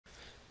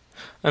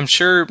I'm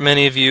sure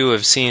many of you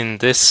have seen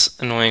this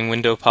annoying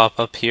window pop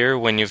up here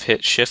when you've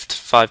hit Shift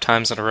 5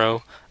 times in a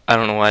row. I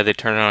don't know why they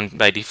turn it on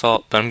by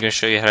default, but I'm going to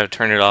show you how to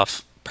turn it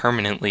off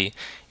permanently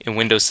in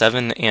Windows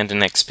 7 and in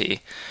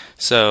XP.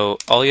 So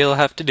all you'll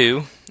have to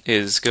do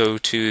is go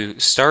to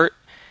Start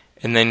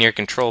and then your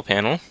Control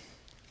Panel,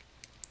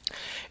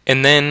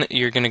 and then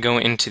you're going to go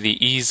into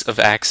the Ease of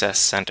Access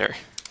Center.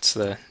 It's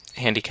the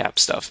handicap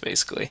stuff,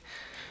 basically.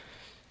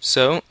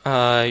 So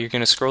you're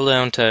going to scroll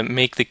down to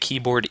make the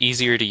keyboard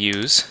easier to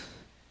use,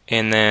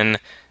 and then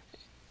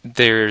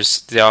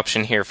there's the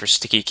option here for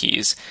sticky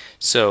keys.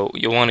 So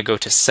you'll want to go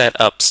to Set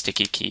Up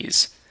Sticky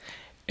Keys,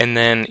 and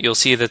then you'll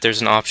see that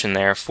there's an option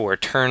there for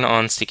Turn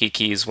on Sticky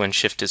Keys when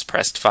Shift is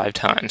pressed 5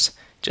 times.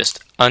 Just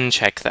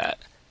uncheck that,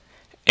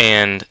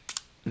 and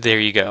there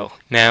you go.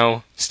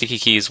 Now sticky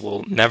keys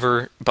will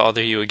never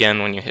bother you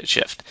again when you hit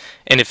Shift.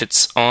 And if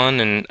it's on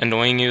and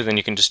annoying you, then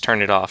you can just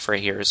turn it off right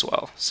here as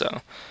well.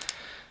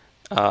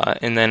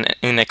 And then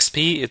in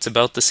XP, it's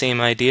about the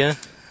same idea.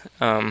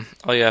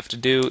 All you have to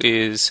do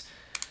is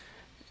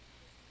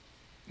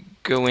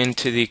go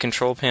into the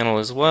control panel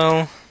as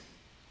well,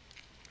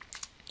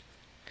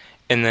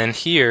 and then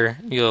here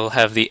you'll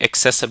have the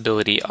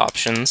accessibility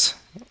options,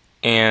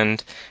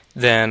 and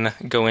then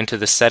go into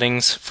the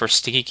settings for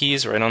sticky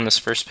keys right on this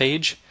first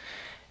page,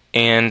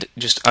 and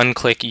just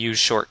unclick Use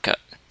Shortcut.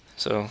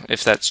 So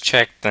if that's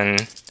checked,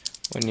 then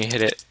when you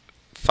hit it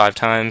 5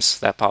 times,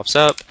 that pops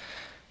up.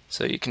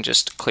 So you can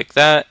just click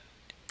that,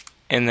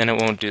 and then it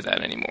won't do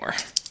that anymore.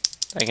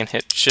 I can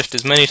hit Shift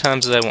as many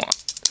times as I want.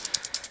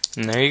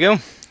 And there you go.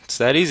 It's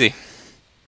that easy.